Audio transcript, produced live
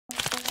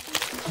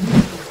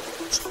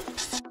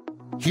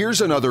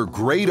Here's another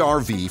great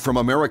RV from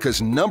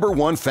America's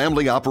 #1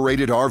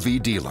 family-operated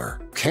RV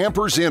dealer,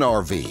 Campers Inn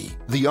RV,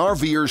 the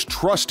RVer's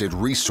trusted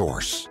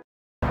resource.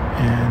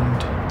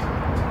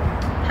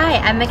 Hi,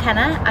 I'm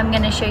McKenna. I'm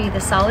going to show you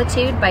the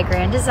Solitude by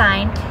Grand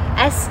Design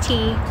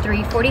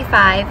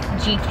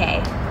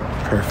ST345GK.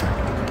 Perfect.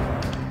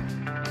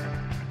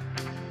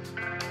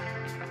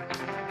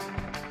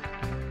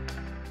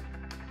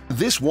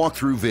 This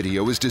walkthrough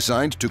video is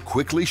designed to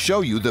quickly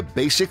show you the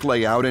basic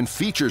layout and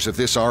features of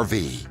this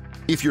RV.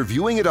 If you're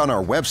viewing it on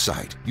our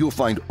website, you'll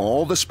find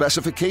all the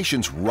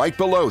specifications right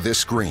below this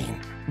screen.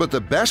 But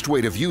the best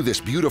way to view this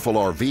beautiful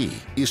RV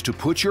is to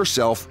put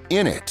yourself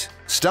in it.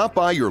 Stop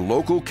by your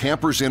local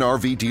Campers Inn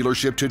RV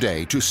dealership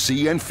today to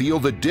see and feel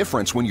the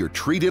difference when you're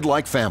treated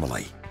like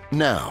family.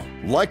 Now,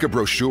 like a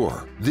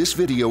brochure, this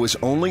video is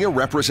only a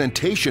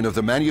representation of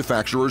the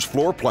manufacturer's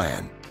floor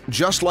plan.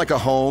 Just like a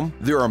home,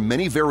 there are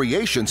many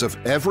variations of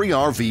every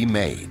RV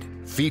made.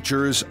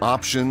 Features,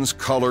 options,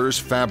 colors,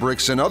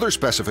 fabrics, and other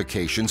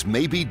specifications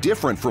may be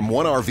different from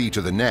one RV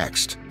to the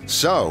next.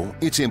 So,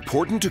 it's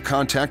important to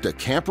contact a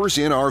Campers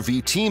Inn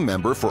RV team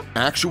member for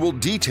actual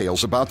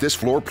details about this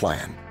floor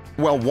plan.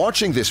 While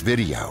watching this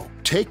video,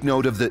 take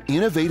note of the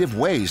innovative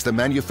ways the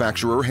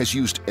manufacturer has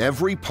used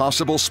every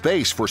possible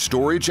space for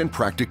storage and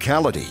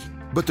practicality.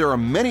 But there are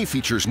many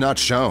features not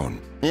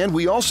shown, and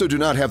we also do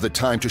not have the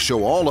time to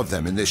show all of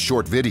them in this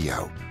short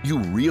video. You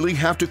really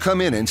have to come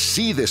in and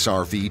see this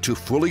RV to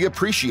fully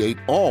appreciate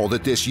all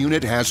that this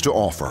unit has to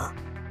offer.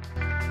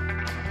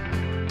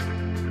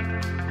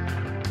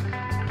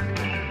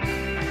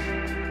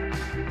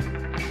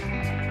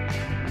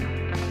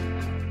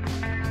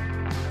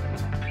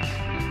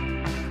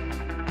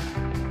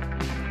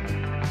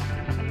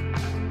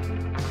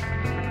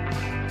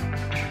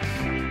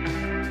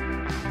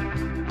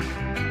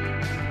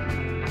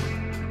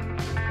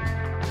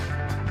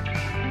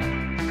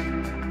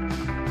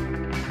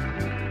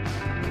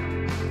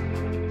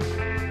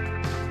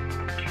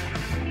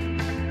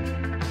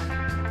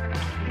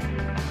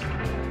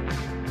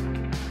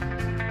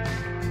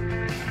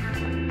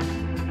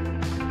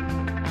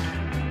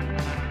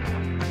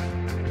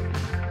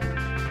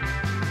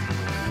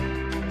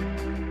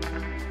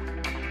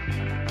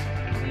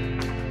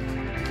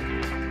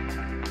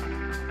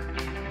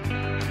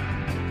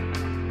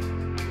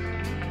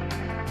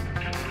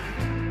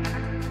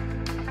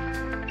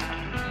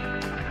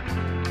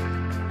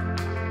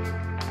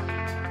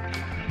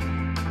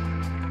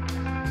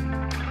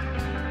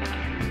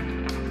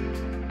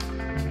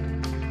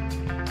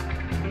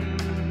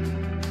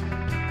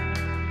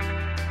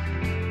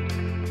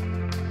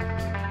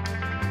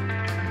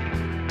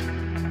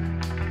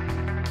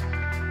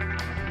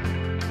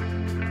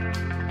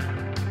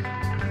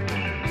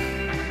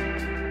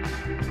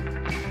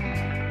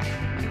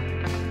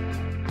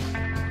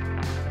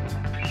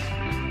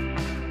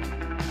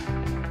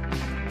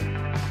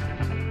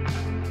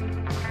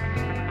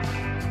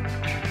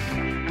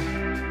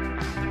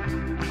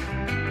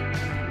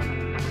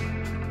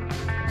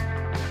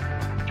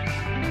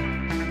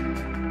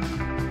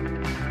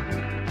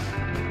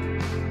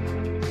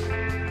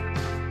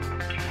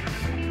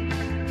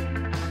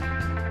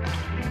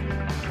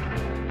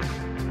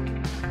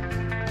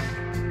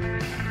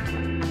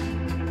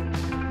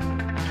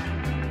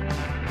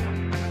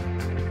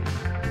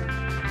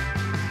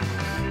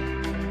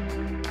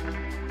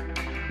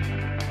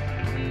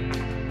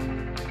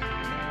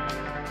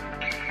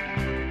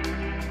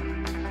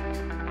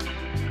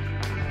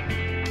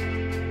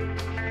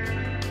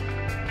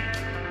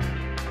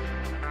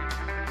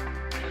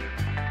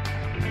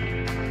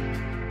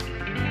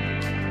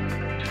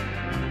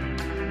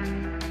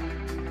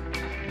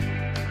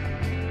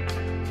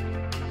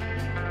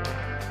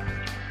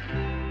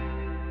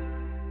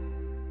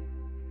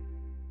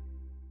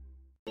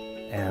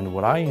 And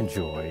what I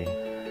enjoy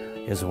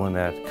is when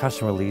that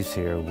customer leaves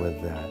here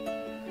with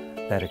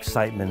that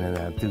excitement and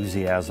that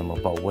enthusiasm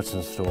about what's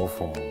in store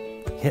for them.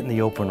 Hitting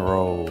the open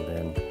road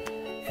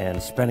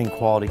and spending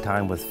quality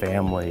time with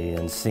family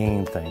and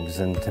seeing things.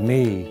 And to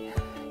me,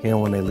 you know,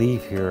 when they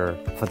leave here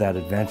for that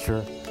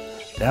adventure,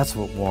 that's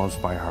what warms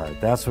my heart.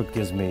 That's what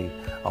gives me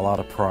a lot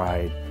of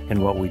pride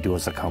in what we do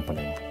as a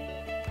company.